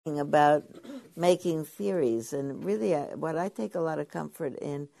about making theories, and really what I take a lot of comfort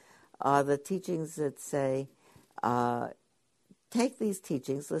in are the teachings that say, take these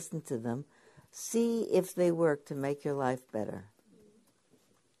teachings, listen to them, see if they work to make your life better.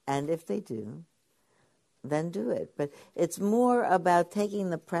 And if they do, then do it. But it's more about taking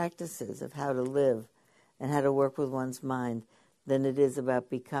the practices of how to live and how to work with one's mind than it is about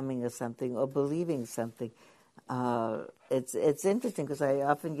becoming a something or believing something. It's interesting because I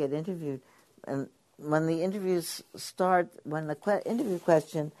often get interviewed, and when the interviews start, when the interview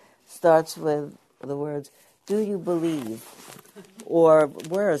question starts with the words, "Do you believe?" or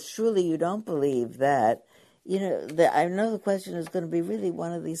worse, "Surely you don't believe that." I know the question is going to be really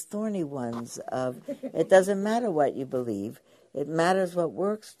one of these thorny ones of, it doesn't matter what you believe. It matters what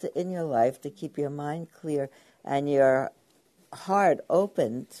works in your life to keep your mind clear and your heart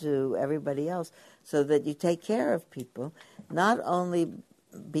open to everybody else so that you take care of people, not only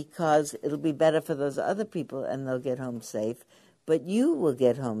because it'll be better for those other people and they'll get home safe, but you will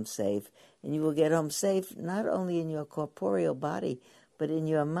get home safe. And you will get home safe not only in your corporeal body, but in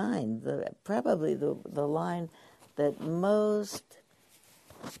your mind. Probably the line that most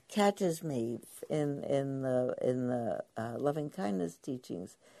catches me in the loving kindness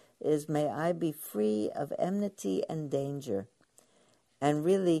teachings is, "May I be free of enmity and danger." And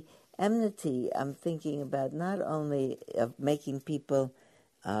really, enmity, I'm thinking about not only of making people,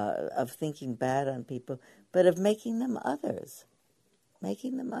 of thinking bad on people, but of making them others,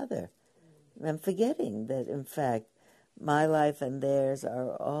 making them other, and forgetting that, in fact, my life and theirs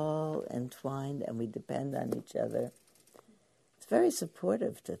are all entwined and we depend on each other. It's very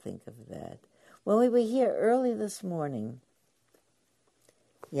supportive to think of that. When we were here early this morning,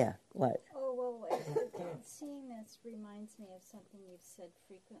 yeah, what? Oh, well, seeing this reminds me of something you've said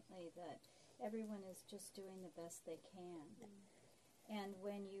frequently, that everyone is just doing the best they can. And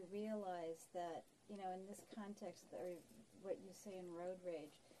when you realize that, in this context, or what you say in road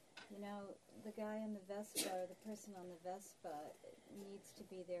rage, the guy in the Vespa or the person on the Vespa needs to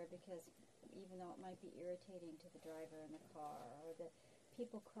be there because even though it might be irritating to the driver in the car, or the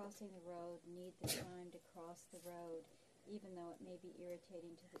people crossing the road need the time to cross the road, even though it may be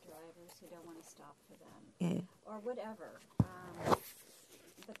irritating to the drivers who don't want to stop for them, or whatever.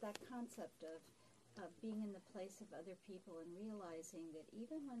 But that concept of being in the place of other people and realizing that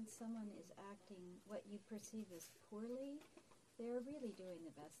even when someone is acting what you perceive as poorly, they're really doing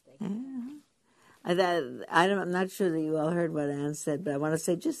the best they can. I'm not sure that you all heard what Anne said, but I want to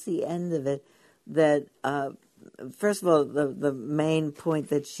say just the end of it, that first of all, the main point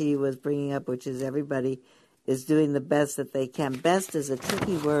that she was bringing up, which is everybody is doing the best that they can. Best is a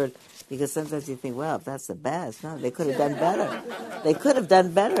tricky word because sometimes you think, well, if that's the best, no, they could have done better. They could have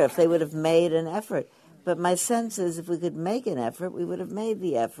done better if they would have made an effort. But my sense is if we could make an effort, we would have made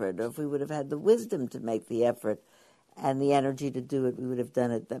the effort, or if we would have had the wisdom to make the effort and the energy to do it, we would have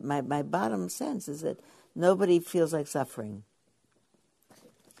done it. That my bottom sense is that nobody feels like suffering.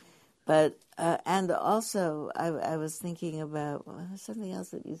 But and also, I was thinking about something else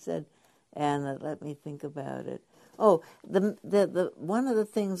that you said, and let me think about it. Oh, the one of the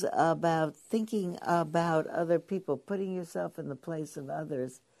things about thinking about other people, putting yourself in the place of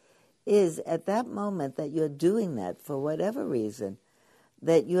others, is at that moment that you're doing that for whatever reason,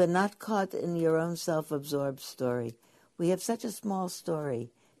 that you are not caught in your own self-absorbed story. We have such a small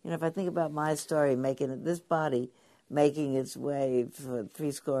story. If I think about my story, this body making its way for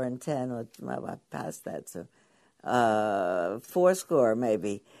 70, or well, past that, so 80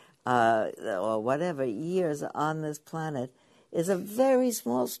 maybe, or whatever, years on this planet, is a very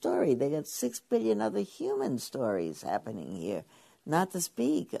small story. They got 6 billion other human stories happening here, not to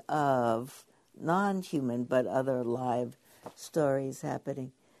speak of non-human but other live stories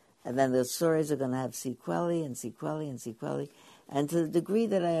happening. And then those stories are going to have sequelae and sequelae and sequelae. And to the degree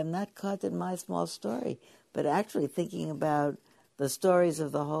that I am not caught in my small story, but actually thinking about the stories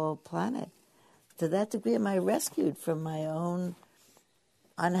of the whole planet, to that degree am I rescued from my own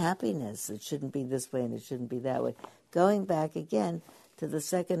unhappiness. It shouldn't be this way and it shouldn't be that way. Going back again to the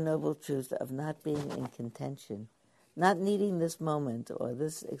second noble truth of not being in contention, not needing this moment or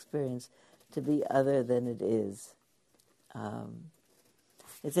this experience to be other than it is.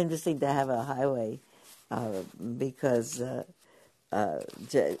 It's interesting to have a highway because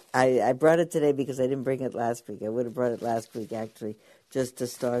I brought it today because I didn't bring it last week. I would have brought it last week, actually, just to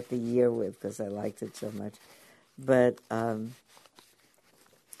start the year with because I liked it so much. But,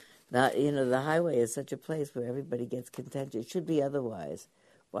 the highway is such a place where everybody gets contented. It should be otherwise.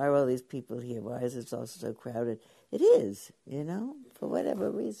 Why are all these people here? Why is it also so crowded? It is, for whatever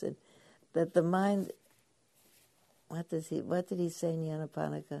reason. That the mind what did he say in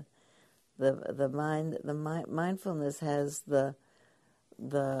Nyanaponika? Mindfulness has the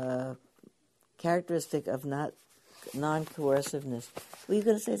characteristic of non-coerciveness. Were you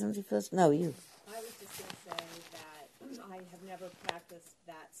going to say something first? No, you. I was just going to say that I have never practiced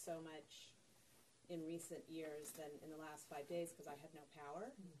that so much in recent years than in the last 5 days because I had no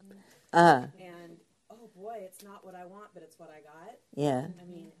power. And, oh boy, it's not what I want, but it's what I got. Yeah. I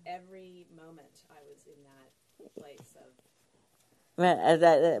mean, every moment I was in that place of, But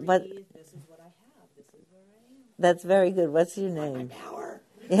this is what I have, this is where I am. That's very good. What's your name? My power.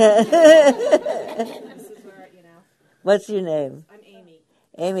 Yeah. This is where, What's your name? I'm Amy.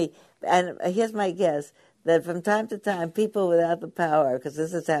 Amy. And here's my guess, that from time to time, people without the power, because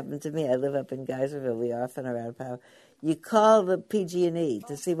this has happened to me, I live up in Geyserville, we often are out of power, you call the PG&E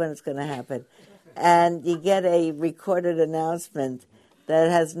to see when it's going to happen, and you get a recorded announcement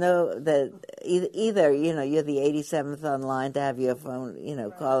that has either, you're the 87th online to have your phone,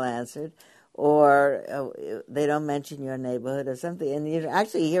 call answered, or they don't mention your neighborhood or something, and you're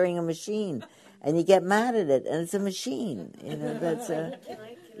actually hearing a machine, and you get mad at it, and it's a machine. That's Can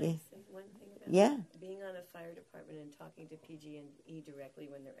I say one thing about being on a fire department and talking to PG&E directly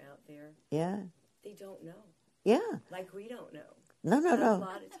when they're out there? Yeah. They don't know. Yeah. Like we don't know. No. A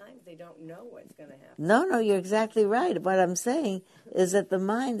lot of times they don't know what's going to happen. No, you're exactly right. What I'm saying is that the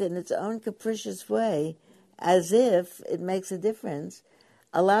mind, in its own capricious way, as if it makes a difference,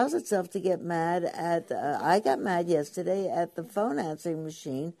 allows itself to get mad at. I got mad yesterday at the phone answering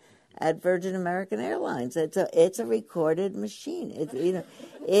machine at Virgin American Airlines. It's a recorded machine.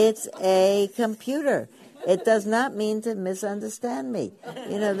 It's a computer. It does not mean to misunderstand me.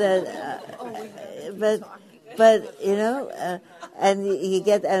 And you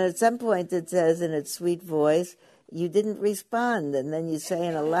get, and at some point it says in its sweet voice, you didn't respond, and then you say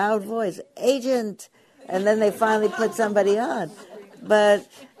in a loud voice, "Agent," and then they finally put somebody on. But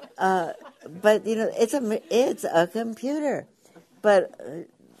it's a computer, but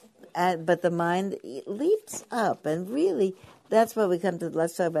the mind leaps up, and really, that's why we come to.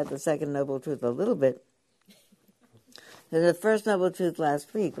 Let's talk about the second noble truth a little bit. The first noble truth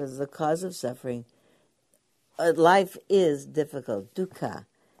last week was the cause of suffering. Life is difficult. Dukkha.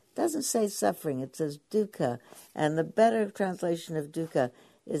 It doesn't say suffering, it says dukkha. And the better translation of dukkha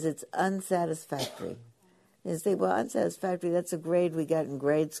is it's unsatisfactory. You say, well, unsatisfactory, that's a grade we got in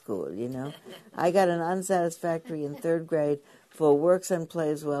grade school, I got an unsatisfactory in third grade for works and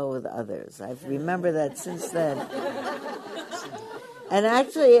plays well with others. I remember that since then. And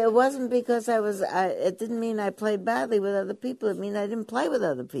actually, it wasn't because it didn't mean I played badly with other people. It mean I didn't play with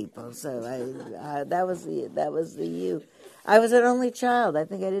other people. So that was the you. I was an only child. I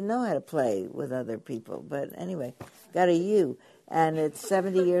think I didn't know how to play with other people. But anyway, got a U. And it's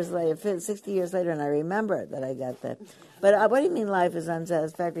 60 years later, and I remember that I got that. But what do you mean life is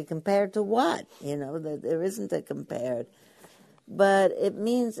unsatisfactory? Compared to what? That there isn't a compared. But it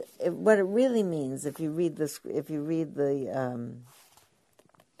means, what it really means, if you read the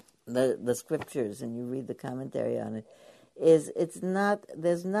scriptures and you read the commentary on it, is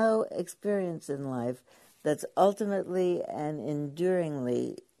there's no experience in life that's ultimately and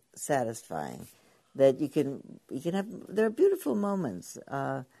enduringly satisfying. That you can have. There are beautiful moments.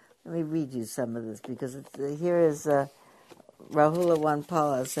 Let me read you some of this because here is Rahula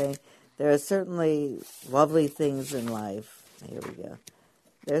Wanpala saying there are certainly lovely things in life. Here we go.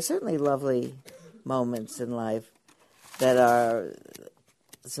 There are certainly lovely moments in life that are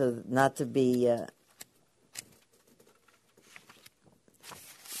so not to be.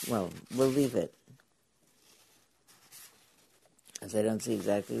 Well, we'll leave it because I don't see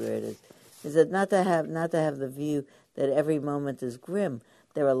exactly where it is that not to have the view that every moment is grim.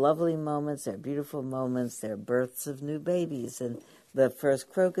 There are lovely moments, there are beautiful moments, there are births of new babies, and the first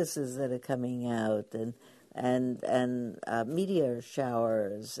crocuses that are coming out, and meteor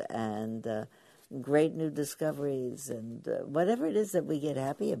showers, and great new discoveries, and whatever it is that we get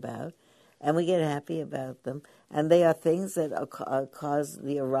happy about, and we get happy about them, and they are things that cause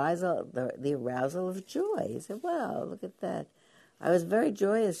the arousal of joy. You say, "Wow, look at that." I was very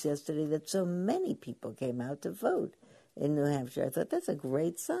joyous yesterday that so many people came out to vote in New Hampshire. I thought that's a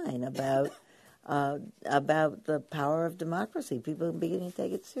great sign about the power of democracy. People are beginning to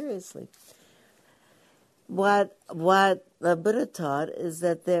take it seriously. What the Buddha taught is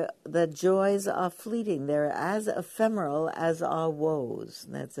that the joys are fleeting. They're as ephemeral as our woes.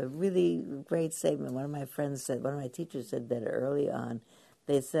 And that's a really great statement. One of my teachers said that early on.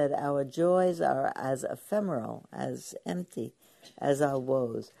 They said our joys are as ephemeral, as empty as our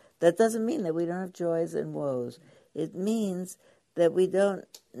woes. That doesn't mean that we don't have joys and woes. It means that we don't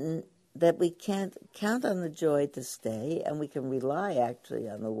that we can't count on the joy to stay, and we can rely actually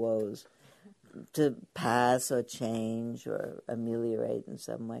on the woes to pass or change or ameliorate in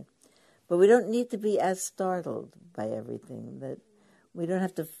some way. But we don't need to be as startled by everything, that we don't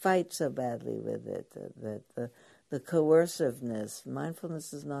have to fight so badly with it, that the coerciveness,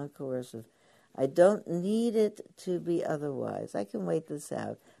 mindfulness is non-coercive. I don't need it to be otherwise. I can wait this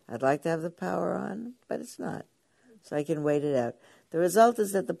out. I'd like to have the power on, but it's not. So I can wait it out. The result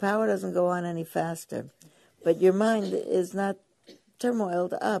is that the power doesn't go on any faster, but your mind is not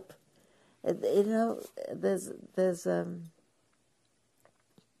turmoiled up. There's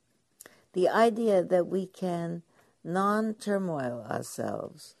the idea that we can non-turmoil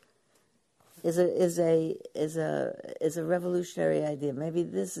ourselves is a revolutionary idea. Maybe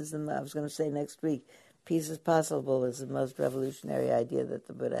this is I was going to say next week, peace is possible is the most revolutionary idea that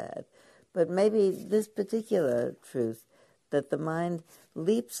the Buddha had. But maybe this particular truth, that the mind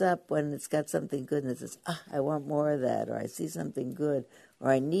leaps up when it's got something good and it says, I want more of that, or I see something good,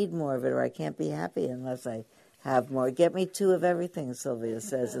 or I need more of it, or I can't be happy unless I have more. Get me 2 of everything, Sylvia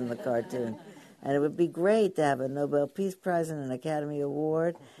says in the cartoon. And it would be great to have a Nobel Peace Prize and an Academy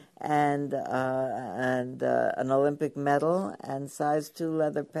Award and an Olympic medal and size 2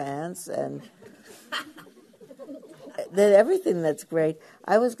 leather pants and everything that's great.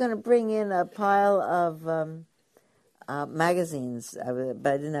 I was going to bring in a pile of magazines,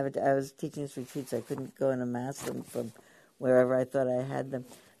 but I didn't have it. I was teaching this retreat, so I couldn't go and amass them from wherever I thought I had them.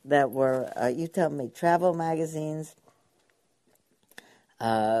 That were, you tell me, travel magazines,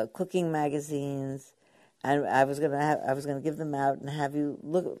 cooking magazines, and I was going to give them out and have you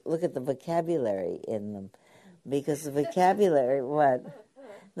look at the vocabulary in them, because the vocabulary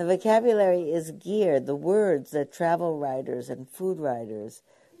the vocabulary is geared. The words that travel writers and food writers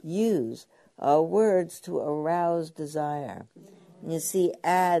use are words to arouse desire. And you see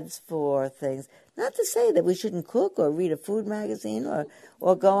ads for things. Not to say that we shouldn't cook or read a food magazine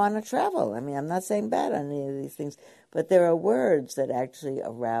or go on a travel. I mean, I'm not saying bad on any of these things, but there are words that actually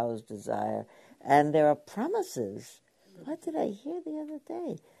arouse desire. And there are promises. What did I hear the other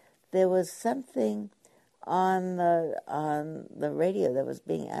day? There was something on the radio that was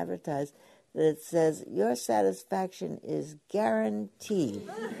being advertised that says, your satisfaction is guaranteed.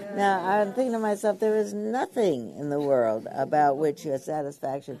 Now, I'm thinking to myself, there is nothing in the world about which your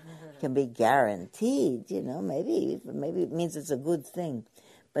satisfaction can be guaranteed. Maybe it means it's a good thing.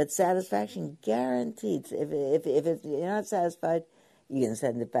 But satisfaction guaranteed. If you're not satisfied, you can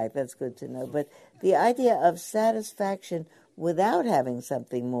send it back. That's good to know. But the idea of satisfaction without having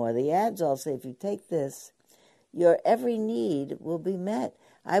something more, the ads all say, if you take this, your every need will be met.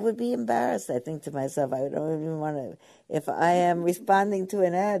 I would be embarrassed, I think to myself. I don't even want to, if I am responding to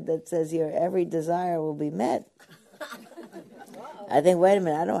an ad that says your every desire will be met. I think, wait a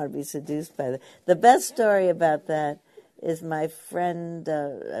minute, I don't want to be seduced by that. The best story about that is my friend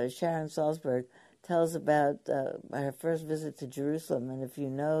Sharon Salzberg tells about her first visit to Jerusalem. And if you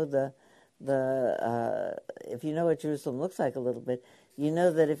know if you know what Jerusalem looks like a little bit, you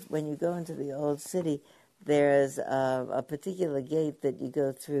know that when you go into the old city, there's a particular gate that you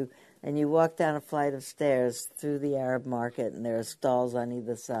go through, and you walk down a flight of stairs through the Arab market, and there are stalls on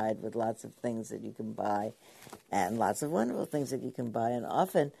either side with lots of things that you can buy, and lots of wonderful things that you can buy. And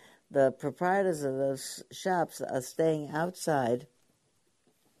often the proprietors of those shops are staying outside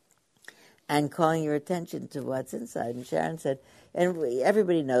and calling your attention to what's inside. And Sharon said, and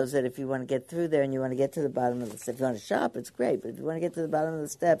everybody knows that if you want to get through there and you want to get to the bottom of the steps, if you want to shop, it's great, but if you want to get to the bottom of the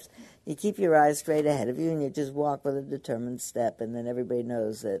steps, you keep your eyes straight ahead of you and you just walk with a determined step, and then everybody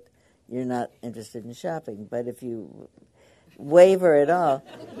knows that you're not interested in shopping. But if you waver at all,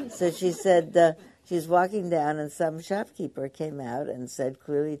 so she said she's walking down and some shopkeeper came out and said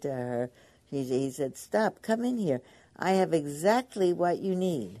clearly to her, he said, stop, come in here. I have exactly what you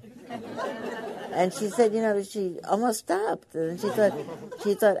need. And she said, she almost stopped. And she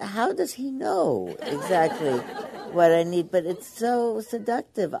thought, how does he know exactly what I need? But it's so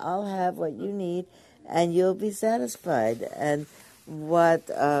seductive. I'll have what you need, and you'll be satisfied. And what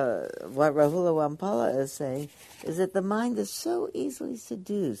Rahula Wampala is saying is that the mind is so easily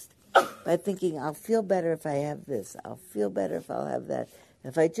seduced by thinking, I'll feel better if I have this. I'll feel better if I'll have that.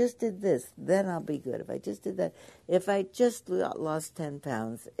 If I just did this, then I'll be good. If I just did that, if I just lost 10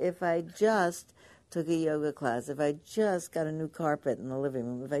 pounds, if I just took a yoga class, if I just got a new carpet in the living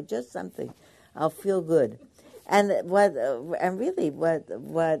room, if I just something, I'll feel good. And really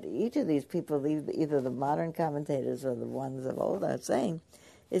what each of these people, either the modern commentators or the ones of old, are saying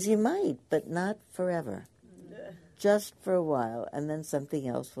is you might, but not forever. Just for a while, and then something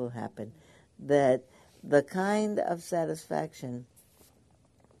else will happen. That the kind of satisfaction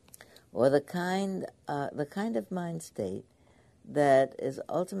or the kind of mind state that is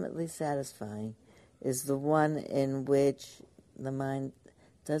ultimately satisfying is the one in which the mind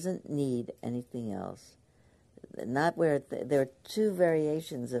doesn't need anything else. Not where there are two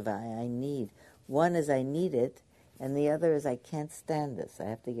variations of I need. One is I need it, and the other is I can't stand this. I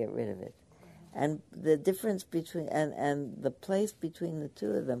have to get rid of it. And the difference between and the place between the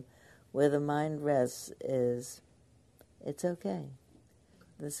two of them, where the mind rests, is it's okay.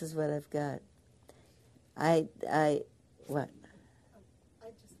 This is what I've got. What? I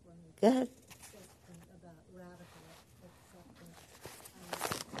just wanted Go ahead. to say something about radical acceptance.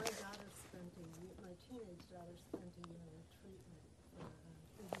 My teenage daughter spent a year in treatment for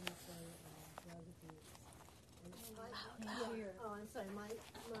eating disorder and drug abuse. And I'm sorry. My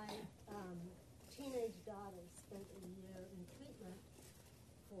teenage daughter spent a year in treatment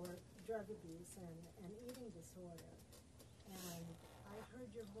for drug abuse and eating disorder. And I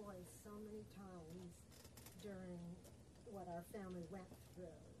heard your voice so many times during what our family went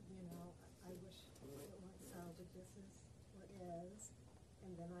through. You know, I wish it weren't so, but this is what is.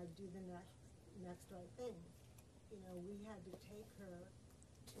 And then I do the next right thing. You know, we had to take her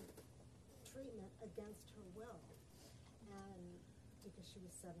to treatment against her will. And because she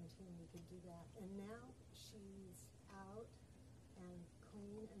was 17, we could do that. And now she's out and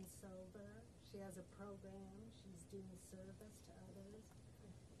clean and sober. She has a program. She's doing service to others.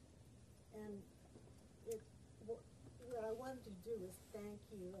 And what I wanted to do is thank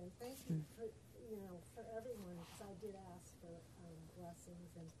you, and thank you for, for everyone, because I did ask for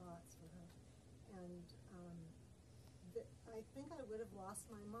blessings and thoughts for her. And I think I would have lost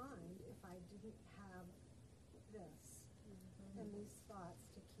my mind if I didn't have this and these thoughts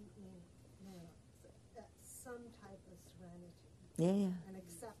to keep me, some type of serenity. Yeah. And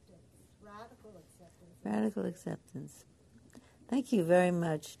acceptance, radical acceptance. Radical acceptance. Thank you very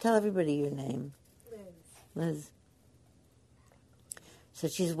much. Tell everybody your name. Liz. So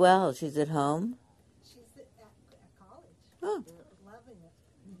she's well. She's at home? She's at college. Oh. Loving it.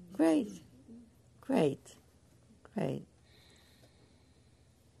 Great.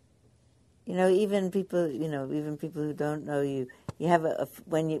 Even people who don't know you, you have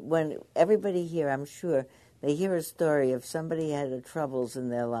when everybody here, I'm sure, they hear a story of somebody had troubles in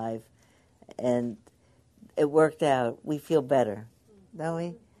their life and it worked out. We feel better, don't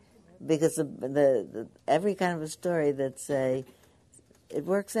we? Because the every kind of a story that say it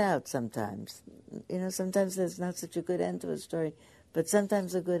works out sometimes. Sometimes there's not such a good end to a story, but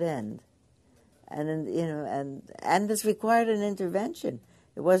sometimes a good end. And and this required an intervention.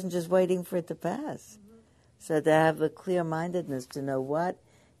 It wasn't just waiting for it to pass. So to have the clear-mindedness to know what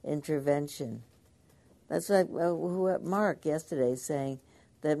intervention. That's like Mark yesterday saying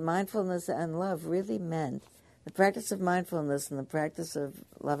that mindfulness and love really meant, the practice of mindfulness and the practice of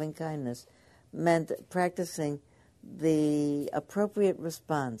loving kindness meant practicing the appropriate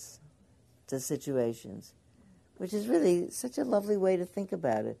response to situations, which is really such a lovely way to think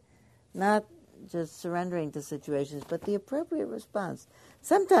about it. Not just surrendering to situations, but the appropriate response.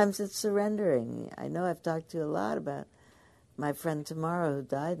 Sometimes it's surrendering. I know I've talked to you a lot about my friend Tamara who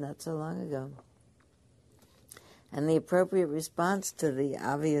died not so long ago. And the appropriate response to the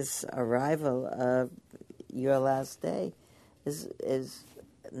obvious arrival of your last day is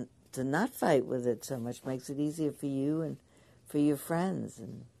to not fight with it so much. Makes it easier for you and for your friends.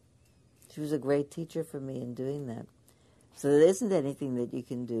 And she was a great teacher for me in doing that. So there isn't anything that you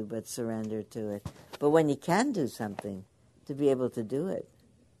can do but surrender to it. But when you can do something, to be able to do it,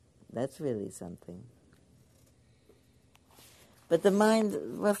 that's really something. But the mind,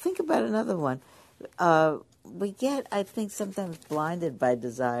 well, think about another one. We get, I think, sometimes blinded by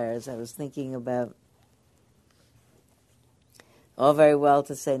desires. I was thinking about, all very well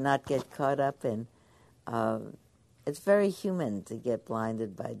to say not get caught up in. It's very human to get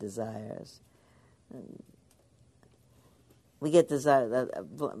blinded by desires. We get desire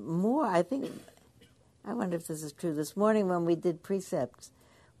more, I think, I wonder if this is true. This morning when we did precepts,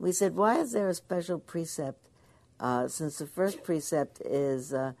 we said, why is there a special precept? Since the first precept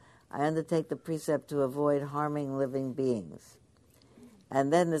is, I undertake the precept to avoid harming living beings.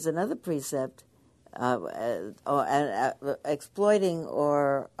 And then there's another precept, exploiting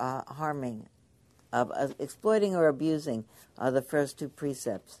or harming, exploiting or abusing are the first two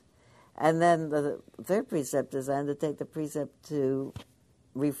precepts. And then the third precept is I undertake the precept to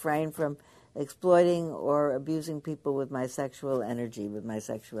refrain from exploiting or abusing people with my sexual energy, with my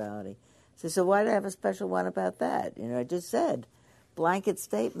sexuality. So why do I have a special one about that? I just said, blanket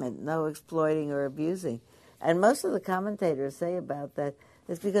statement, no exploiting or abusing. And most of the commentators say about that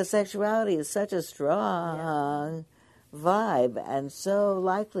it's because sexuality is such a strong vibe and so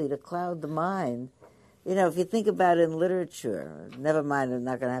likely to cloud the mind. You know, if you think about it in literature, never mind, I'm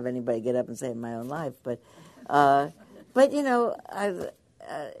not going to have anybody get up and say it in my own life, but you know,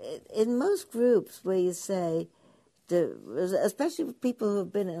 in most groups where you say, especially with people who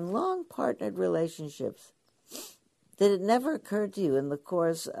have been in long partnered relationships, did it never occur to you in the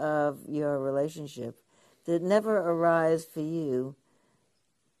course of your relationship, did it never arise for you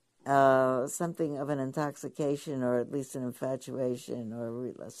something of an intoxication or at least an infatuation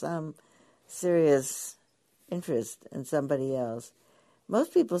or some serious interest in somebody else?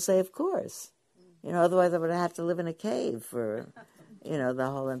 Most people say, of course. You know, otherwise I would have to live in a cave for, you know, the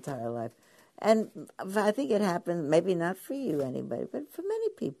whole entire life. And I think it happened, maybe not for you, anybody, but for many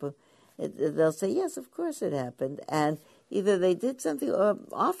people. They'll say, yes, of course it happened. And either they did something, or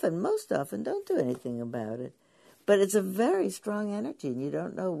most often, don't do anything about it. But it's a very strong energy, and you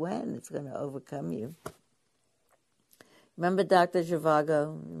don't know when it's going to overcome you. Remember Dr.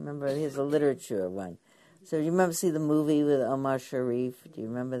 Zhivago? Remember, he's a literature one. So you remember see the movie with Omar Sharif? Do you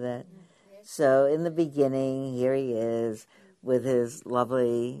remember that? So in the beginning, here he is with his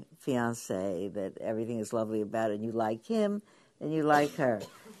lovely fiancée that everything is lovely about, and you like him and you like her.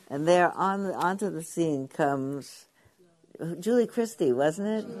 And there onto the scene comes Julie Christie, wasn't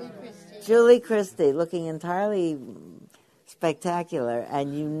it? Julie Christie, looking entirely spectacular,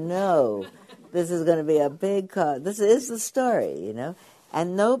 and you know this is going to be a big cause. This is the story, you know,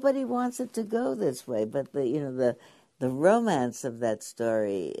 and nobody wants it to go this way. But the romance of that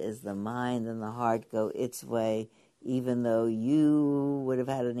story is the mind and the heart go its way, even though you would have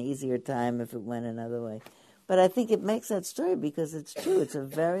had an easier time if it went another way. But I think it makes that story because it's true. It's a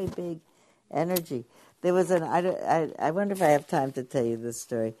very big energy. There was I wonder if I have time to tell you this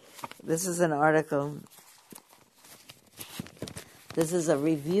story. This is an article. This is a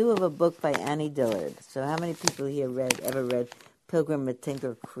review of a book by Annie Dillard. So how many people here ever read Pilgrim at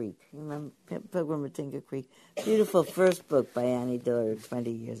Tinker Creek? You remember Pilgrim at Tinker Creek? Beautiful first book by Annie Dillard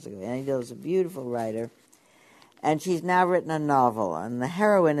 20 years ago. Annie Dillard's a beautiful writer. And she's now written a novel. And the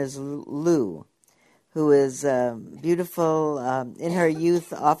heroine is Lou, who is beautiful, in her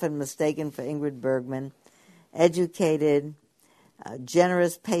youth, often mistaken for Ingrid Bergman, educated,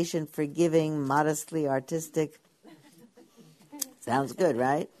 generous, patient, forgiving, modestly artistic. Sounds good,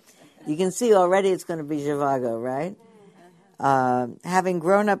 right? You can see already it's going to be Zhivago, right? Having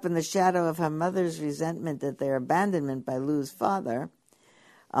grown up in the shadow of her mother's resentment at their abandonment by Lou's father,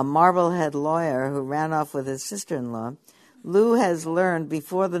 a Marblehead lawyer who ran off with his sister-in-law, Lou has learned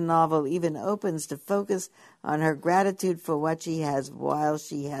before the novel even opens to focus on her gratitude for what she has while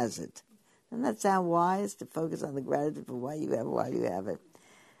she has it. Doesn't that sound wise, to focus on the gratitude for what you have while you have it?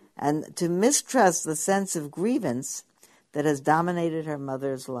 And to mistrust the sense of grievance that has dominated her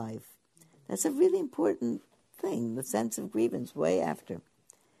mother's life. That's a really important thing, the sense of grievance, way after.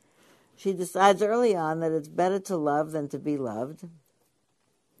 She decides early on that it's better to love than to be loved,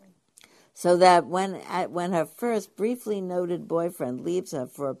 so that when her first briefly noted boyfriend leaves her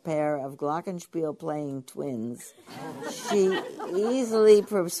for a pair of glockenspiel-playing twins, she easily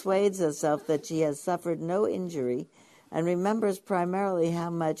persuades herself that she has suffered no injury and remembers primarily how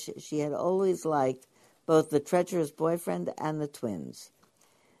much she had always liked both the treacherous boyfriend and the twins.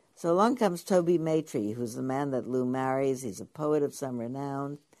 So along comes Toby Maitre, who's the man that Lou marries. He's a poet of some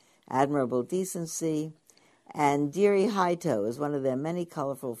renown, admirable decency, and Dearie Hightoe is one of their many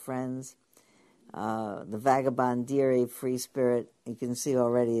colorful friends. The vagabond Dearie, free spirit. You can see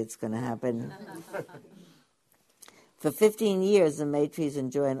already it's going to happen. For 15 years, the Maitres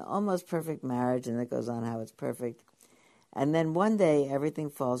enjoy an almost perfect marriage, and it goes on how it's perfect. And then one day, everything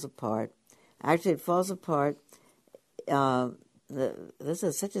falls apart. Actually, it falls apart. This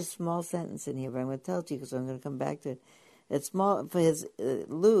is such a small sentence in here, but I'm going to tell it to you because I'm going to come back to it. It's small for his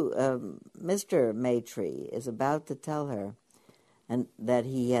Mr. Maitre is about to tell her and that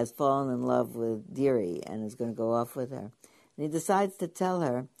he has fallen in love with Dearie and is going to go off with her. And he decides to tell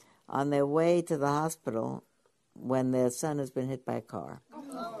her on their way to the hospital when their son has been hit by a car.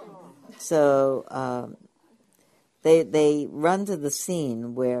 So they run to the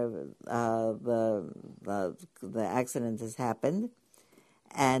scene where the accident has happened,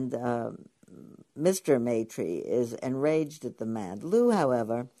 and Mr. Maitre is enraged at the man. Lou,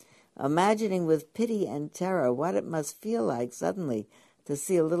 however, imagining with pity and terror what it must feel like suddenly to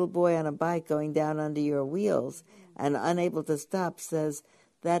see a little boy on a bike going down under your wheels and unable to stop, says,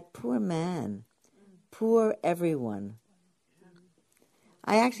 "That poor man, poor everyone."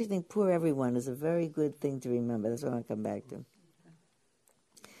 I actually think poor everyone is a very good thing to remember. That's what I want to come back to.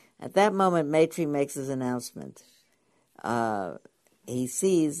 At that moment, Maitre makes his announcement. He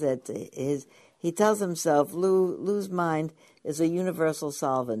sees that he tells himself Lou's mind is a universal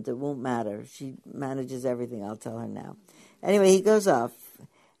solvent. It won't matter. She manages everything. I'll tell her now. Anyway, he goes off,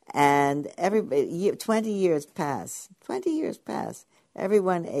 and 20 years pass. 20 years pass.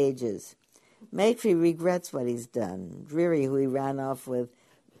 Everyone ages. Maitre regrets what he's done. Dreary, who he ran off with,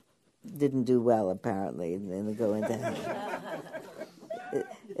 didn't do well, apparently, and they go into hell.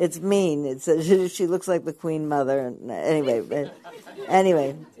 It's mean. It's she looks like the Queen Mother.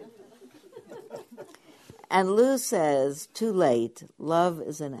 Anyway. And Lou says, too late, love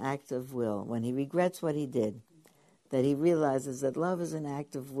is an act of will. When he regrets what he did, that he realizes that love is an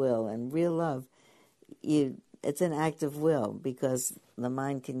act of will, and real love, it's an act of will, because the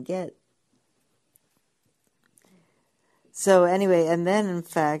mind can get. So anyway, and then in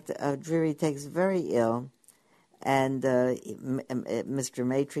fact, Dreary takes very ill, and Mr.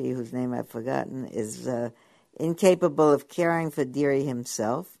 Maitre, whose name I've forgotten, is incapable of caring for Deary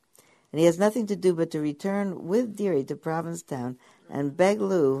himself, and he has nothing to do but to return with Deary to Provincetown and beg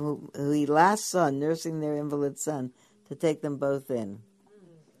Lou, who he last saw nursing their invalid son, to take them both in.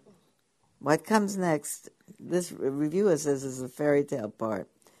 What comes next, this reviewer says, is the fairy tale part.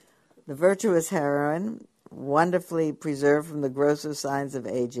 The virtuous heroine, wonderfully preserved from the grosser signs of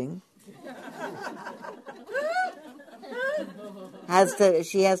aging,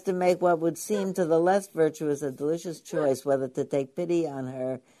 she has to make what would seem to the less virtuous a delicious choice, whether to take pity on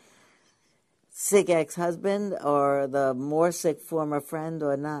her sick ex-husband or the more sick former friend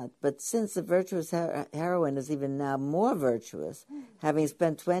or not. But since the virtuous heroine is even now more virtuous, having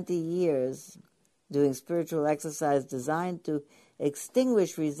spent 20 years doing spiritual exercise designed to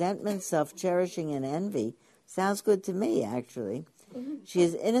extinguish resentment, self-cherishing, and envy, sounds good to me, actually. She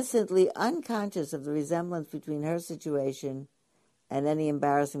is innocently unconscious of the resemblance between her situation and any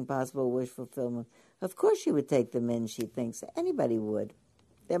embarrassing possible wish fulfillment. Of course she would take them in, she thinks. Anybody would.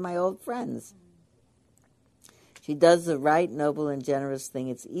 They're my old friends. She does the right, noble, and generous thing.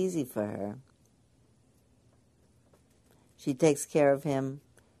 It's easy for her. She takes care of him.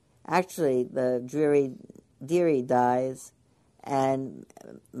 Actually, the Deary dies, and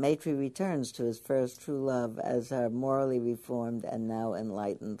Maitre returns to his first true love as her morally reformed and now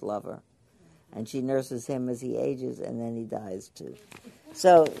enlightened lover. And she nurses him as he ages, and then he dies too.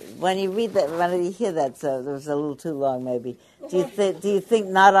 So when you read that, when you hear that, so it was a little too long, maybe. Do you think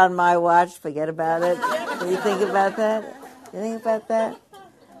not on my watch? Forget about it. Do you think about that? You think about that?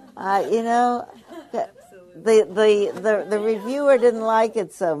 The reviewer didn't like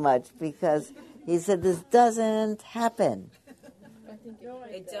it so much because he said this doesn't happen.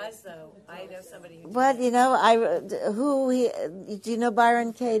 It does, though. I know somebody who. But do you know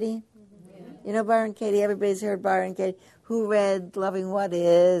Byron Katie? You know Byron Katie? Everybody's heard Byron Katie. Who read Loving What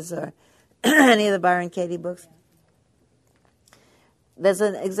Is or any of the Byron Katie books? There's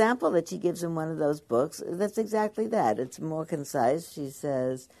an example that she gives in one of those books that's exactly that. It's more concise. She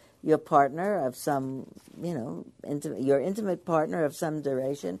says, your partner of some, your intimate partner of some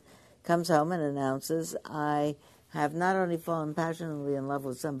duration comes home and announces, I have not only fallen passionately in love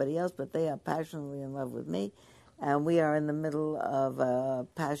with somebody else, but they are passionately in love with me, and we are in the middle of a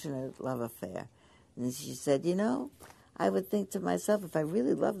passionate love affair. And she said, I would think to myself, if I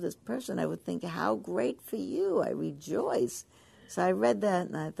really love this person, I would think, how great for you. I rejoice. So I read that,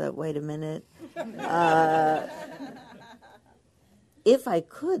 and I thought, wait a minute. If I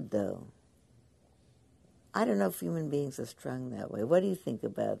could, though, I don't know if human beings are strung that way. What do you think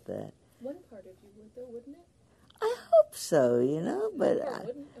about that? One part of you would, though, wouldn't it? I hope so, but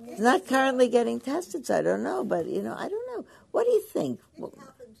it's not currently getting tested, so I don't know. But, I don't know. What do you think? It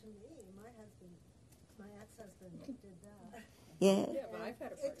happened to me. My ex-husband did that. Yeah. Yeah, but I've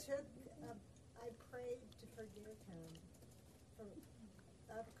had a part. It took, I prayed to forgive him for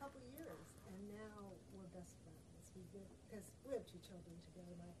a couple years, and now we're best friends. Because we have 2 children together,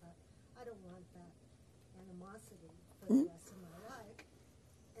 and I thought, I don't want that animosity for the rest of my life.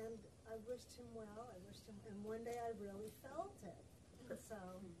 And I wished him well. And one day I really felt it. So,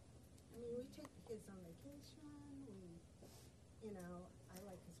 we take the kids on vacation. I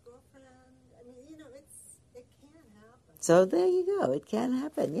like his girlfriend. It can happen. So there you go. It can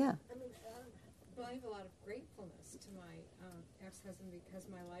happen, yeah. Well, I have a lot of gratefulness to my ex-husband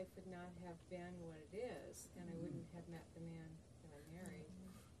because my life would not have been what it is, and I wouldn't have met the man that I married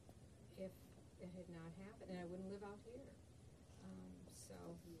if it had not happened, and I wouldn't live out here. So,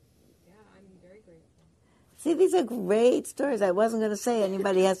 yeah, I'm very grateful. See, these are great stories. I wasn't going to say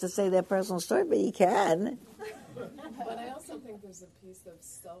anybody has to say their personal story, but you can. But I also think there's a piece of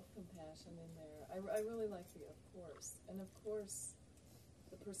self-compassion in there. I really like the of course. And of course,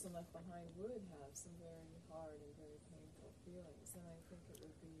 the person left behind would have some very hard and very painful feelings. And I think it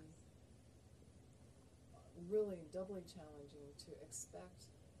would be really doubly challenging to expect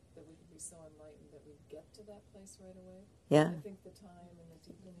that we could be so enlightened that we get to that place right away. Yeah. I think the time and the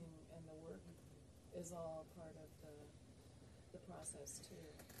deepening and the work is all part of the process too.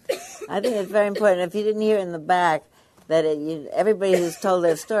 I think it's very important. If you didn't hear in the back that everybody who's told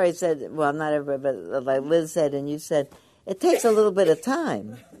their story said, well, not everybody, but like Liz said and you said, it takes a little bit of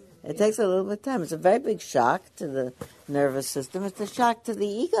time. It takes a little bit of time. It's a very big shock to the nervous system. It's a shock to the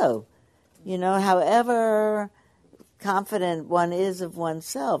ego. However confident one is of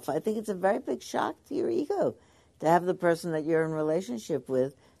oneself, I think it's a very big shock to your ego to have the person that you're in relationship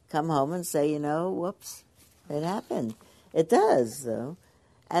with come home and say, whoops, it happened. It does, though.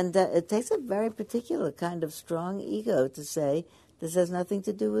 And it takes a very particular kind of strong ego to say, this has nothing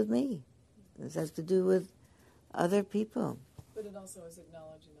to do with me. This has to do with other people. But it also is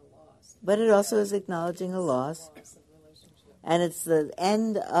acknowledging a loss. But it also is acknowledging a loss. Of relationship. And it's the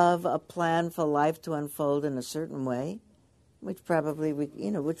end of a plan for life to unfold in a certain way, which probably,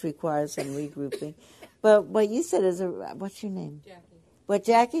 which requires some regrouping. But what you said is, what's your name? Jackie. What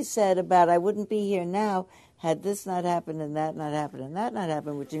Jackie said about I wouldn't be here now had this not happened and that not happened and that not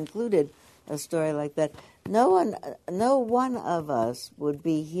happened, which included a story like that. No one of us would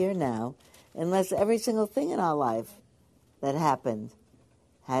be here now unless every single thing in our life that happened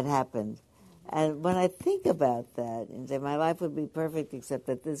had happened. And when I think about that and say my life would be perfect except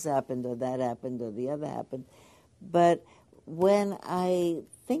that this happened or that happened or the other happened, but when I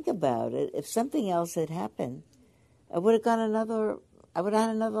think about it, if something else had happened, I would have had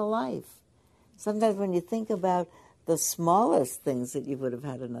another life. Sometimes when you think about the smallest things that you would have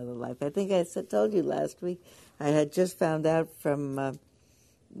had another life. I think I told you last week, I had just found out from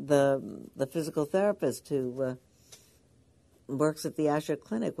the physical therapist who works at the Asher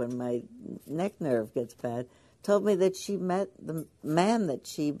Clinic when my neck nerve gets bad, told me that she met the man that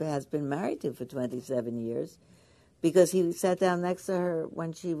she has been married to for 27 years because he sat down next to her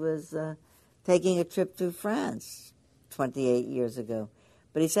when she was taking a trip through France 28 years ago.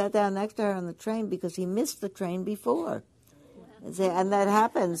 But he sat down next to her on the train because he missed the train before. And that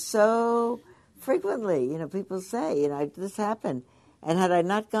happens so frequently. People say, this happened. And had I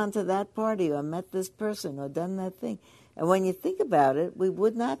not gone to that party or met this person or done that thing, and when you think about it, we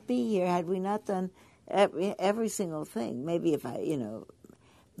would not be here had we not done every single thing. Maybe if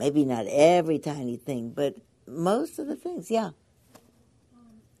maybe not every tiny thing, but most of the things, yeah.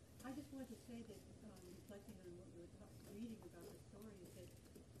 I just wanted to say that, reflecting on what we were reading about the story, is that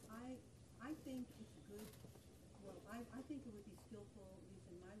I think it's good, I think it would be skillful, at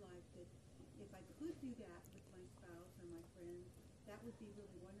least in my life, that if I could do that with my spouse or my friend, that would be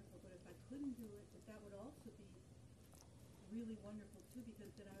really wonderful. But if I couldn't do it, that would also be really wonderful too,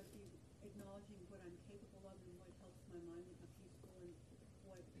 because then I would be acknowledging what I'm capable of and what helps my mind become peaceful and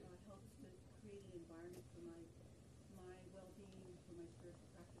what helps to create an environment for my well-being, for my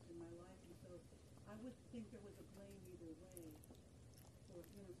spiritual practice in my life. And so I would think there was a blame either way. Or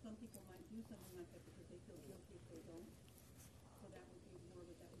some people might do something like that because they feel guilty if they don't. So that would be more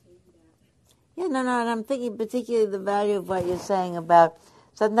what that was aimed at. Yeah, no, and I'm thinking particularly the value of what you're saying about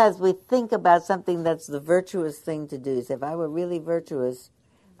sometimes we think about something that's the virtuous thing to do. So if I were really virtuous,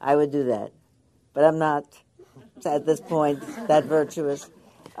 I would do that. But I'm not, at this point, that virtuous.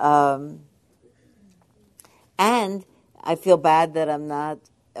 And I feel bad that I'm not,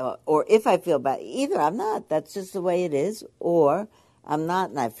 or if I feel bad, either I'm not, that's just the way it is, or I'm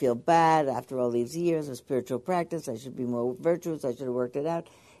not and I feel bad after all these years of spiritual practice, I should be more virtuous, I should have worked it out.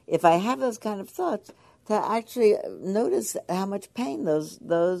 If I have those kind of thoughts, to actually notice how much pain those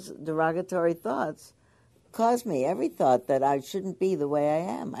derogatory thoughts cause me. Every thought that I shouldn't be the way I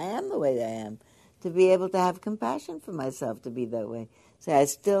am the way I am. To be able to have compassion for myself, to be that way. Say, I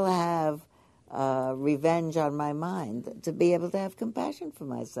still have revenge on my mind, to be able to have compassion for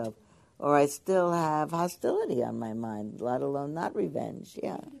myself. Or I still have hostility on my mind, let alone not revenge,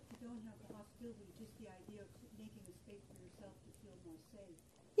 yeah. Even if you don't have the hostility, just the idea of making a space for yourself to feel more safe.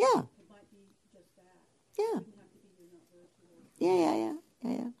 Yeah. It might be just that. Yeah. It doesn't have to be you're not virtuous.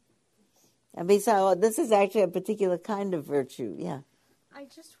 Yeah. And besides, this is actually a particular kind of virtue, yeah. I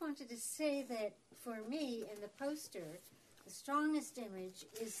just wanted to say that for me, in the poster, the strongest image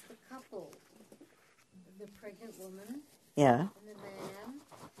is the couple, the pregnant woman Yeah. and the man,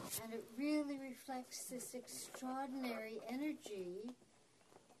 and it really reflects this extraordinary energy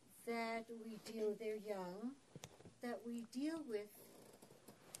that we deal, they're young, that we deal with,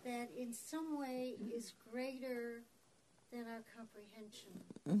 that in some way is greater than our comprehension.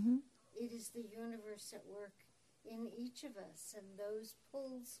 Mm-hmm. It is the universe at work in each of us, and those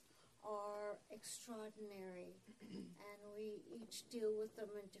pulls are extraordinary, and we each deal with them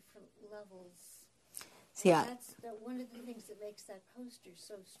in different levels. See, That's one of the things that makes that poster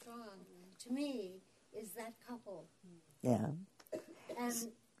so strong to me is that couple. Yeah.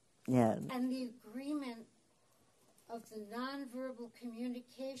 And Yeah. And the agreement of the nonverbal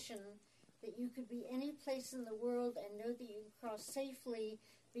communication that you could be any place in the world and know that you can cross safely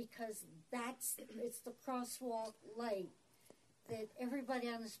because it's the crosswalk light that everybody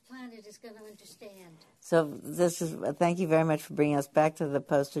on this planet is going to understand. So thank you very much for bringing us back to the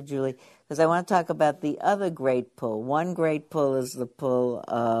poster, Julie, because I want to talk about the other great pull. One great pull is the pull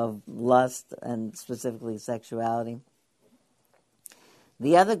of lust and specifically sexuality.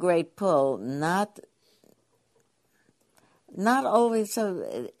 The other great pull, not always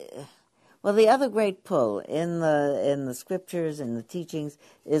so. Well, the other great pull in the scriptures and the teachings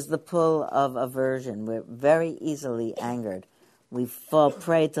is the pull of aversion. We're very easily angered. We fall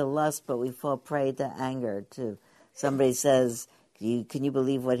prey to lust, but we fall prey to anger too. Somebody says, "Can you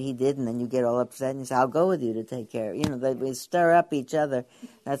believe what he did?" And then you get all upset and you say, "I'll go with you to take care." We stir up each other.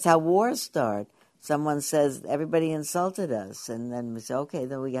 That's how wars start. Someone says, everybody insulted us, and then we say, okay,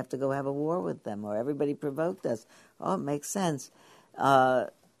 then we have to go have a war with them, or everybody provoked us. Oh, it makes sense.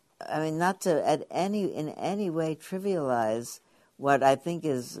 Not to in any way trivialize what I think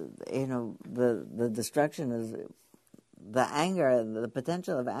is, the destruction is the anger, the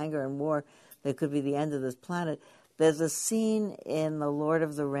potential of anger and war that could be the end of this planet. There's a scene in The Lord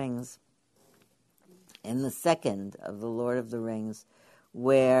of the Rings, in the second of The Lord of the Rings,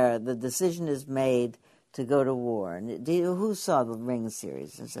 where the decision is made to go to war. And who saw the Rings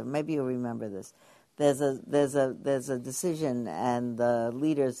series? And so maybe you'll remember this. There's a decision, and the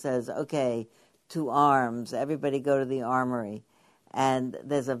leader says, "Okay, to arms. Everybody go to the armory." And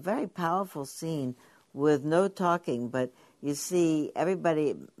there's a very powerful scene with no talking, but you see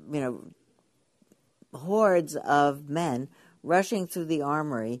everybody, hordes of men rushing through the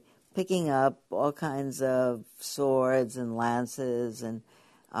armory, picking up all kinds of swords and lances and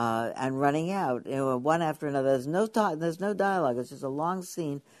running out, one after another. There's no talk, there's no dialogue. It's just a long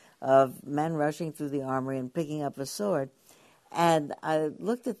scene of men rushing through the armory and picking up a sword. And I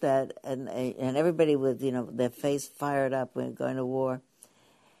looked at that, and everybody with their face fired up when going to war.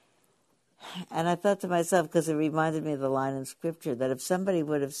 And I thought to myself, because it reminded me of the line in Scripture, that if somebody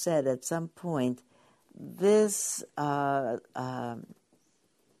would have said at some point, this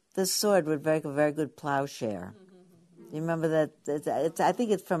sword would make a very good plowshare. You remember that? I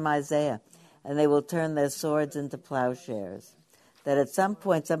think it's from Isaiah. And they will turn their swords into plowshares. That at some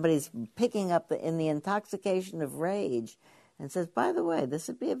point somebody's picking up in the intoxication of rage and says, by the way, this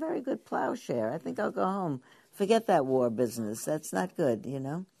would be a very good plowshare. I think I'll go home. Forget that war business. That's not good,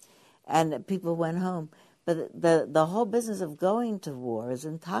 And people went home. But the whole business of going to war is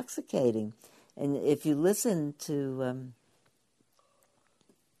intoxicating. And if you listen to,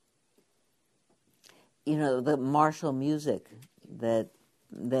 the martial music that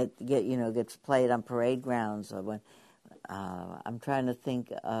gets played on parade grounds, or when I'm trying to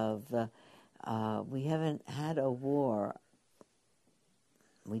think of, we haven't had a war.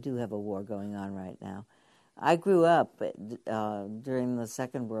 We do have a war going on right now. I grew up during the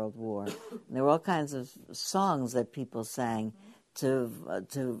Second World War. And there were all kinds of songs that people sang to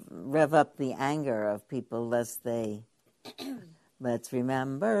rev up the anger of people, lest they, let's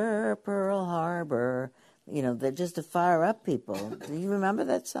remember Pearl Harbor, just to fire up people. Do you remember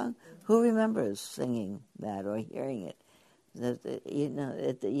that song? Who remembers singing that or hearing it?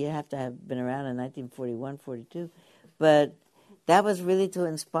 You have to have been around in 1941, 42. But that was really to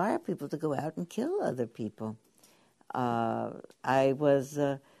inspire people to go out and kill other people. I was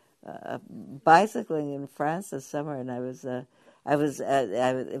bicycling in France this summer, and it was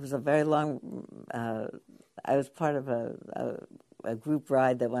a very long. I was part of a group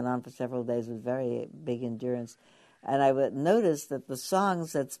ride that went on for several days with very big endurance, and I would notice that the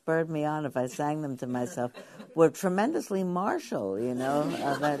songs that spurred me on, if I sang them to myself, were tremendously martial.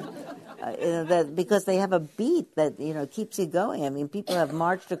 That because they have a beat that keeps you going. I mean, people have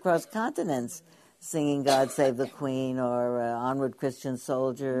marched across continents singing "God Save the Queen" or "Onward, Christian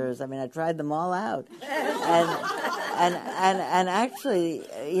Soldiers." I mean, I tried them all out, and actually,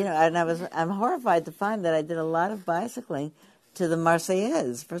 and I'm horrified to find that I did a lot of bicycling to the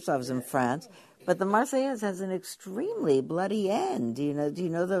Marseillaise. First, I was in France, but the Marseillaise has an extremely bloody end. Do you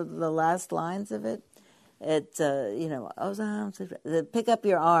know the last lines of it? It pick up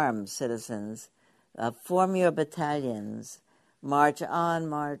your arms, citizens, form your battalions, march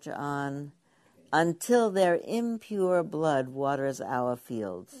on, until their impure blood waters our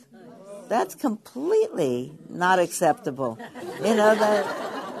fields. That's completely not acceptable.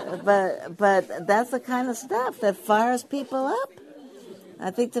 But that's the kind of stuff that fires people up.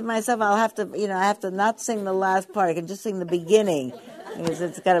 I think to myself, I have to not sing the last part. I can just sing the beginning because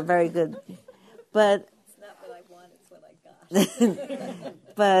it's got a very good. But It's not what I want; it's what I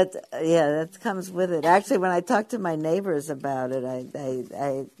got. but yeah, that comes with it. Actually, when I talked to my neighbors about it,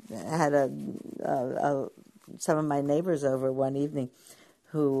 I had some of my neighbors over one evening,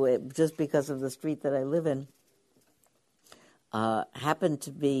 who just because of the street that I live in, happened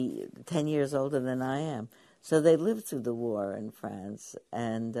to be 10 years older than I am. So they lived through the war in France,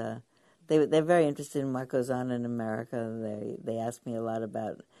 and they're very interested in what goes on in America. They ask me a lot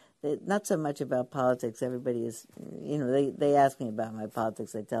about, not so much about politics. Everybody is, they ask me about my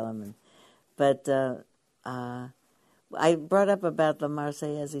politics. I tell them, but I brought up about the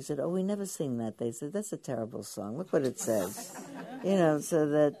Marseillaise. He said, "Oh, we never sing that." They said, "That's a terrible song. Look what it says."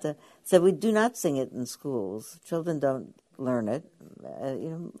 So we do not sing it in schools. Children don't learn it.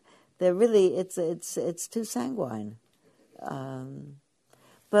 They're really it's too sanguine.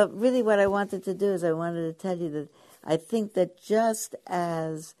 But really, what I wanted to do is I wanted to tell you that I think that just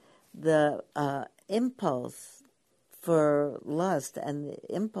as the impulse for lust and the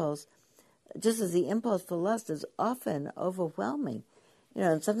impulse, just as the impulse for lust is often overwhelming,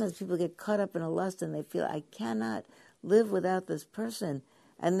 and sometimes people get caught up in a lust and they feel, I cannot live without this person,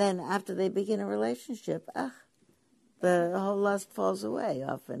 and then after they begin a relationship, the whole lust falls away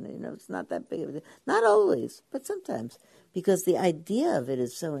often. It's not that big of a deal. Not always, but sometimes, because the idea of it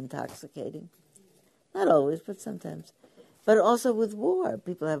is so intoxicating. Not always, but sometimes. But also with war,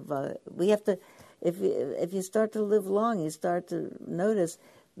 people have. We have to. If you start to live long, you start to notice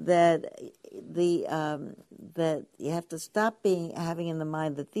that that you have to stop having in the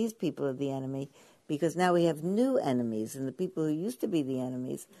mind that these people are the enemy, because now we have new enemies, and the people who used to be the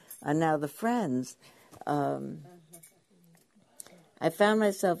enemies are now the friends. I found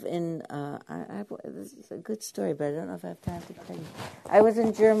myself in, this is a good story, but I don't know if I have time to tell you. I was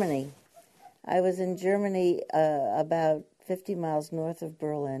in Germany. About 50 miles north of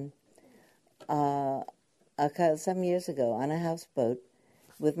Berlin some years ago on a houseboat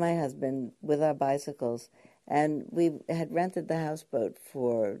with my husband, with our bicycles. And we had rented the houseboat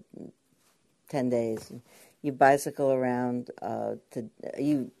for 10 days. You bicycle around,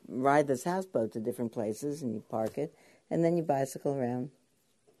 you ride this houseboat to different places and you park it. And then you bicycle around.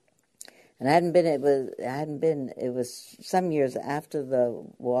 And it was some years after the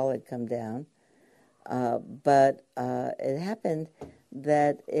wall had come down. But it happened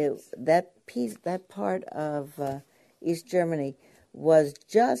that that part of East Germany was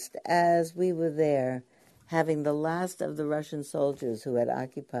just as we were there, having the last of the Russian soldiers who had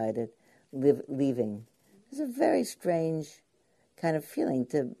occupied it leaving. It was a very strange kind of feeling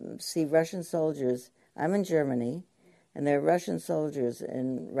to see Russian soldiers. I'm in Germany, and there are Russian soldiers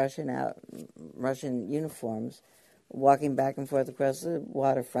in Russian uniforms walking back and forth across the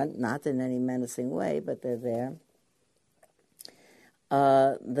waterfront, not in any menacing way, but they're there.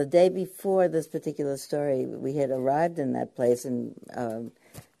 The day before this particular story, we had arrived in that place and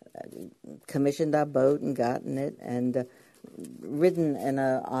commissioned our boat and gotten it and ridden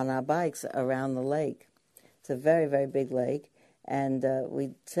on our bikes around the lake. It's a very, very big lake. And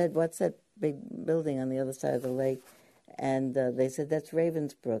we said, "What's that big building on the other side of the lake?" And they said, "That's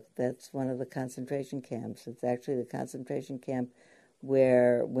Ravensbrück. That's one of the concentration camps. It's actually the concentration camp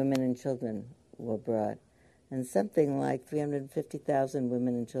where women and children were brought. And something like 350,000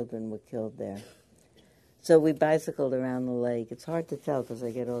 women and children were killed there." So we bicycled around the lake. It's hard to tell because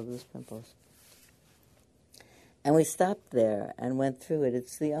I get all those pimples. And we stopped there and went through it.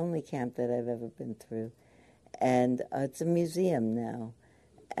 It's the only camp that I've ever been through. And it's a museum now.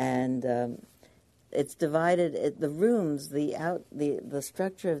 And it's divided. The rooms, the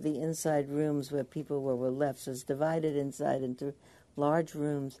structure of the inside rooms where people were left is divided inside into large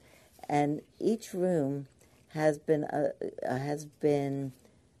rooms, and each room has been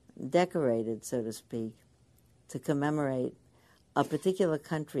decorated, so to speak, to commemorate a particular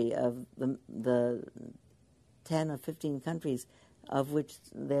country of the 10 or 15 countries of which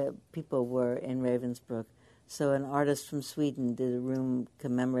the people were in Ravensbrück. So an artist from Sweden did a room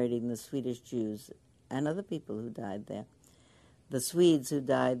commemorating the Swedish Jews and other people who died there. The Swedes who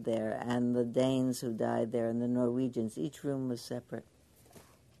died there and the Danes who died there and the Norwegians. Each room was separate.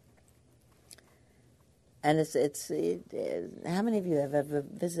 And how many of you have ever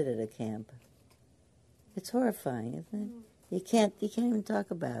visited a camp? It's horrifying, isn't it? You can't even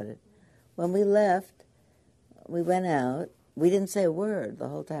talk about it. When we left, we went out. We didn't say a word the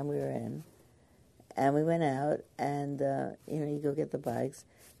whole time we were in. And we went out, and you go get the bikes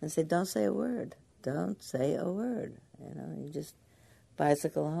and say, "Don't say a word. Don't say a word." You just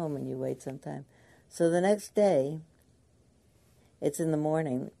bicycle home and you wait some time. So the next day, It's in the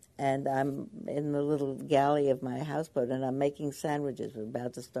morning, and I'm in the little galley of my houseboat, and I'm making sandwiches. We're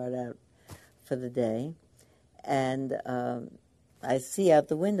about to start out for the day. And I see out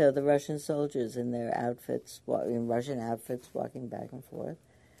the window the Russian soldiers in their outfits, in Russian outfits, walking back and forth.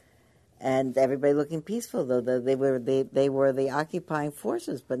 And everybody looking peaceful, though they were the occupying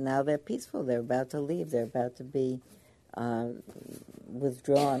forces, but now they're peaceful. They're about to leave. They're about to be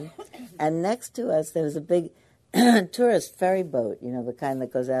withdrawn. And next to us, there was a big tourist ferry boat, the kind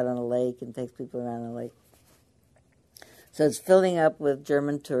that goes out on a lake and takes people around the lake. So it's filling up with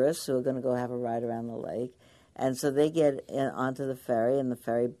German tourists who are going to go have a ride around the lake. And so they get onto the ferry, and the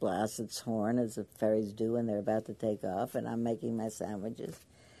ferry blasts its horn, as the ferries do when they're about to take off, and I'm making my sandwiches.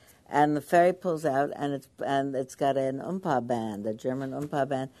 And the ferry pulls out, and it's got an umpa band, a German umpa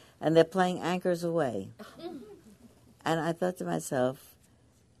band, and they're playing Anchors Away. And I thought to myself,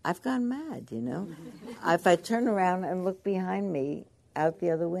 I've gone mad, If I turn around and look behind me out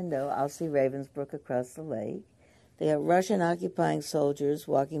the other window, I'll see Ravensbrück across the lake. They have Russian occupying soldiers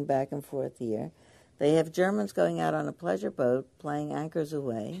walking back and forth here. They have Germans going out on a pleasure boat playing Anchors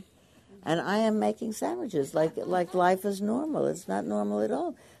Away. And I am making sandwiches like life is normal. It's not normal at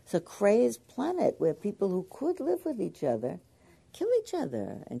all. It's a crazed planet where people who could live with each other kill each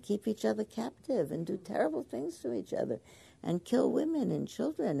other and keep each other captive and do terrible things to each other and kill women and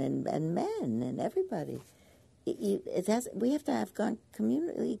children and men and everybody. We have to have gone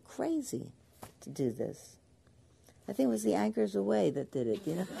communally crazy to do this. I think it was the Anchors Away that did it,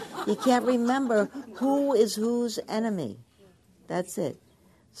 You can't remember who is whose enemy. That's it.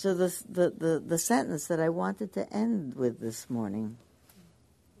 So the sentence that I wanted to end with this morning,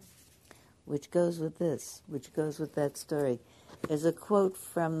 which goes with that story, is a quote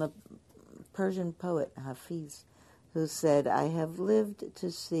from the Persian poet Hafiz, who said, "I have lived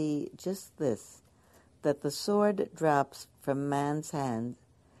to see just this, that the sword drops from man's hand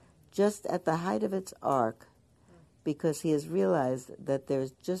just at the height of its arc, because he has realized that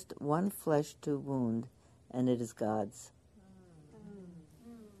there's just one flesh to wound, and it is God's."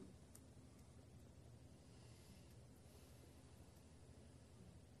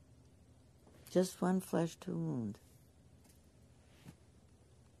 Just one flesh to wound.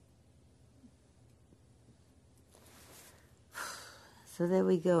 So there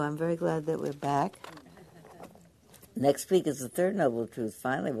we go. I'm very glad that we're back. Next week is the third noble truth.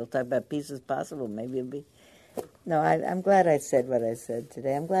 Finally, we'll talk about peace as possible. Maybe it'll be... No, I'm glad I said what I said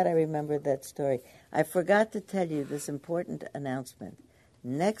today. I'm glad I remembered that story. I forgot to tell you this important announcement.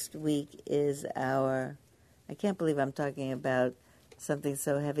 Next week is our... I can't believe I'm talking about something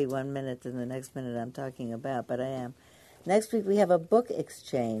so heavy 1 minute, and the next minute I'm talking about, but I am. Next week we have a book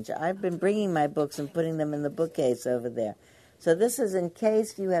exchange. I've been bringing my books and putting them in the bookcase over there. So this is in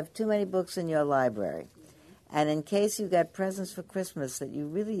case you have too many books in your library, and in case you got presents for Christmas that you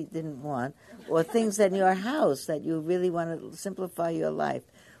really didn't want, or things in your house that you really want to simplify your life.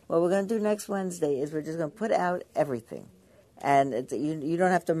 What we're going to do next Wednesday is we're just going to put out everything. And you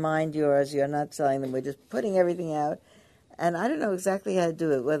don't have to mind yours. You're not selling them. We're just putting everything out. And I don't know exactly how to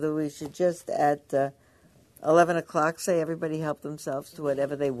do it, whether we should just at 11 o'clock say everybody help themselves to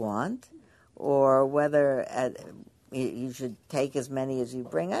whatever they want, or whether you should take as many as you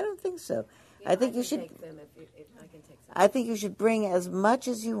bring. I don't think so. Yeah, I think you should take them if I can take some. I think you should bring as much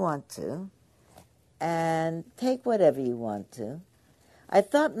as you want to and take whatever you want to. I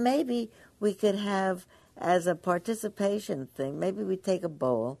thought maybe we could have, as a participation thing, maybe we take a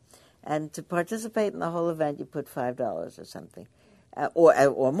bowl, and to participate in the whole event, you put $5 or something,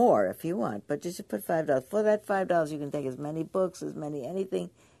 or more if you want. But you should put $5. For that $5, you can take as many books, anything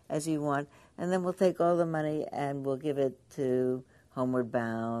as you want, and then we'll take all the money and we'll give it to Homeward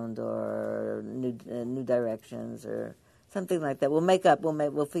Bound or New Directions or something like that.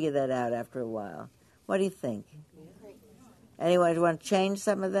 We'll figure that out after a while. What do you think? Anyone want to change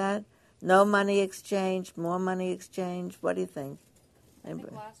some of that? No money exchange, more money exchange. What do you think? I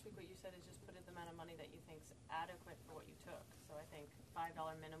think last week what you said is just put in the amount of money that you think is adequate for what you took. So I think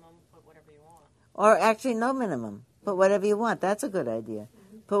 $5 minimum, put whatever you want. Or actually no minimum. Put whatever you want. That's a good idea.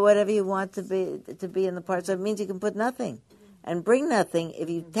 Put whatever you want to be in the part. So it means you can put nothing and bring nothing. If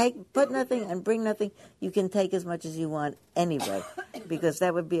you put nothing and bring nothing, you can take as much as you want anyway, because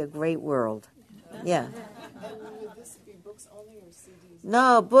that would be a great world. Yeah. Would this be books only or CDs?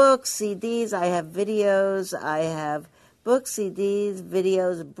 No, books, CDs. I have videos. I have books, CDs,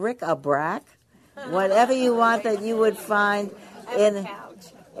 videos, bric-a-brac, whatever you want that you would find in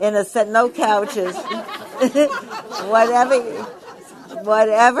a set. No couches.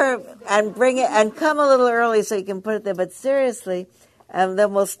 whatever, and bring it, and come a little early so you can put it there. But seriously, And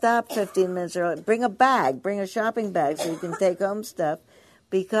then we'll stop 15 minutes early. Bring a shopping bag so you can take home stuff.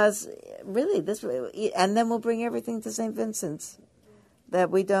 Because really, and then we'll bring everything to St. Vincent's that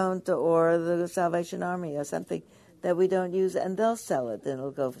we don't, or the Salvation Army or something that we don't use, and they'll sell it, and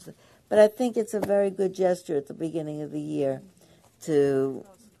it'll go for. But I think it's a very good gesture at the beginning of the year to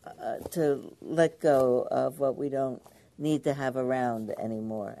let go of what we don't need to have around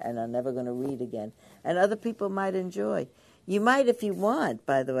anymore and are never going to read again. And other people might enjoy. You might, if you want,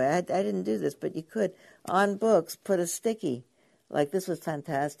 by the way, I didn't do this, but you could, on books, put a sticky. Like, this was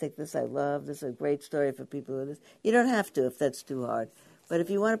fantastic, this I love, this is a great story for people who this. You don't have to if that's too hard. But if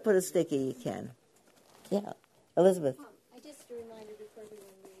you want to put a sticky, you can. Yeah. Elizabeth. I just a reminder before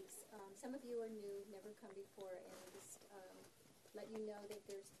everyone leaves. Some of you are new, never come before, and just let you know that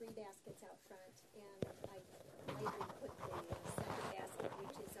there's 3 baskets out front, and I later put the second basket,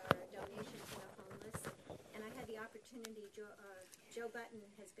 which is our donation to the homeless. And I had the opportunity, Jo Button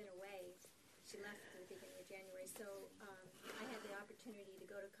has been away. She left at the beginning of January, so I had the opportunity to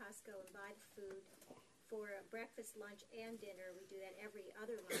go to Costco and buy the food for a breakfast, lunch, and dinner. We do that every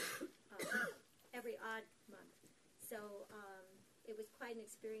other month, every odd month. So it was quite an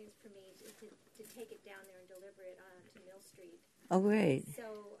experience for me to take it down there and deliver it to Mill Street. Oh, great.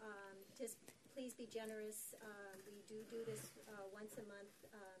 So just please be generous. We do this once a month,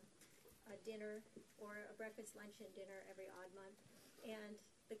 a dinner or a breakfast, lunch, and dinner every odd month. And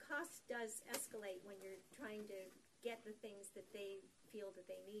the cost does escalate when you're trying to get the things that they feel that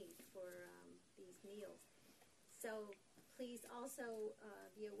they need for these meals. So please also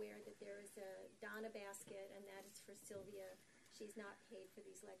be aware that there is a Donna basket, and that is for Sylvia. She's not paid for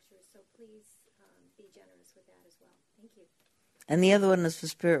these lectures, so please be generous with that as well. Thank you. And the other one is for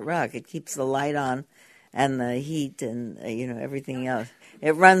Spirit Rock. It keeps the light on and the heat and, everything else.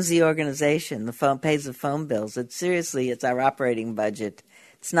 It runs the organization. The phone pays the phone bills. It's our operating budget.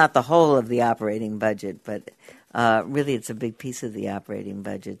 It's not the whole of the operating budget, but really it's a big piece of the operating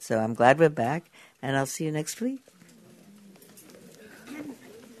budget. So I'm glad we're back, and I'll see you next week.